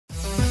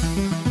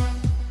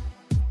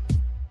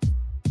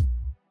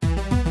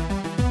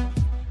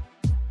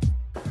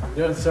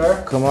Good,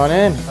 sir. Come on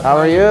in. How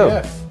are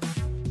you?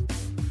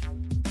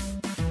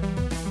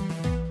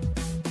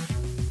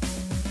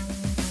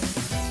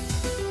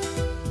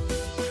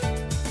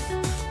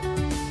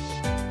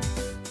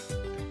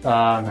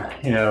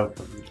 You know,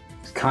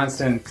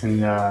 constant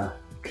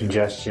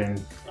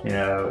congestion. You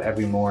know,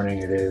 every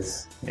morning it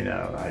is. You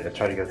know, I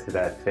try to go through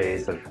that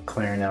phase of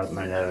clearing out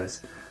my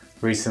nose.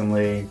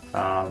 Recently,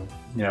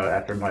 you know,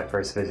 after my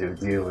first visit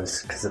with you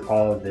was because of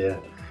all of the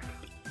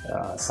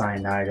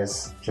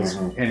sinusitis. Just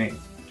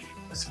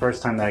it's the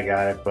first time that I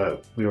got it,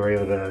 but we were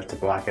able to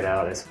block it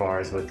out as far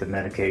as with the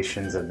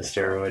medications of the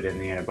steroid and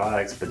the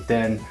antibiotics. But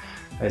then,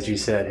 as you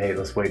said, hey,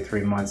 let's wait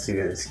 3 months to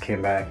get this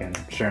came back, and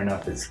sure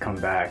enough, it's come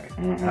back.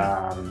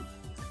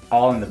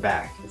 All in the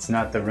back. It's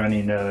not the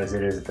runny nose,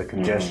 it is the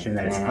congestion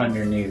that's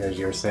underneath, as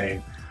you're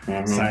saying.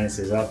 Sinus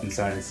is up and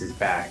sinus is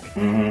back.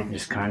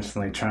 Just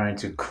constantly trying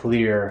to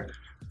clear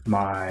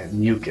my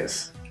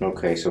mucus.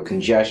 Okay, so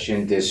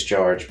congestion,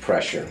 discharge,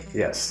 pressure.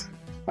 Yes.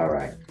 All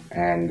right.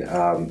 And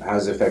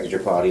how's it affected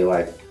your quality of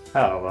life?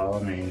 Oh, well,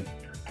 I mean,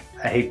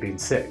 I hate being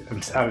sick.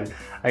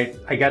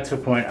 I got to a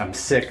point I'm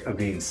sick of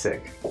being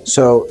sick.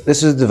 So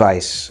this is a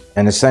device,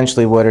 and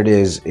essentially what it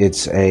is,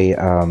 it's a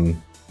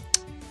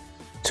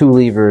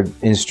two-levered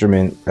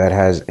instrument that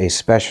has a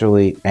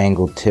specially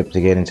angled tip to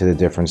get into the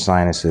different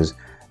sinuses.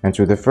 And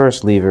through the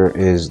first lever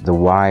is the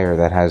wire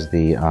that has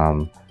the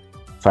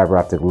fiber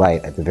optic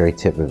light at the very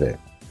tip of it.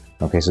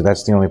 Okay, so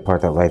that's the only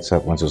part that lights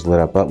up once it's lit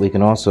up. But we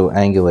can also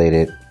angulate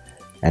it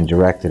and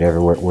direct it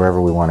everywhere,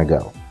 wherever we want to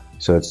go.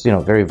 So it's, you know,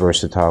 very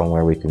versatile in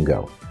where we can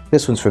go.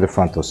 This one's for the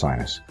frontal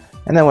sinus.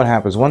 And then what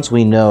happens, once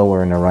we know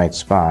we're in the right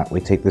spot, we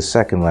take the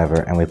second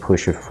lever and we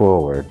push it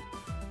forward,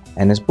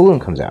 and this balloon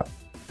comes out.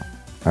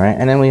 All right,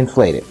 and then we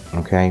inflate it,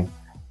 okay?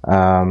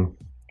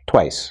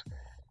 Twice.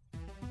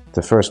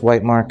 The first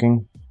white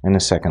marking and the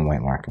second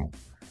white marking.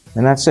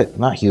 And that's it.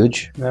 Not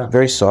huge. Yeah.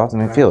 Very soft. I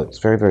mean, feel it. It's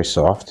very, very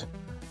soft.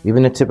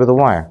 Even the tip of the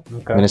wire.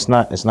 Okay. I mean, it's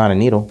not a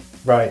needle.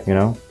 Right. You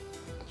know?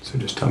 So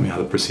just tell me how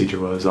the procedure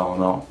was, all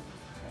in all.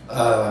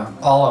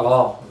 All in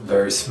all,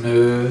 very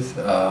smooth,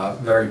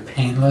 very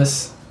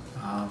painless.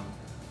 I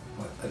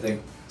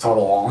think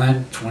total all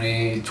in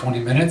 20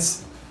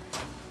 minutes.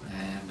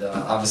 And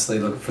obviously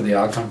looking for the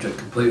outcome to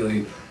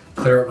completely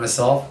clear it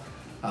myself.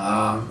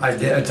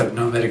 I took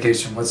no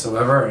medication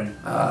whatsoever and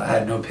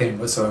had no pain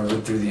whatsoever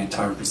through the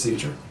entire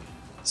procedure.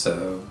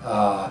 So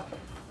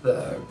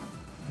the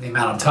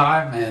amount of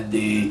time and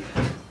the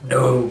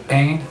no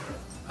pain,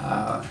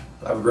 I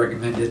would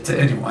recommend it to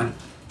anyone,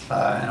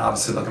 and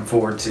obviously looking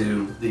forward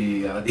to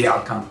the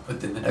outcome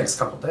within the next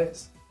couple of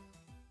days.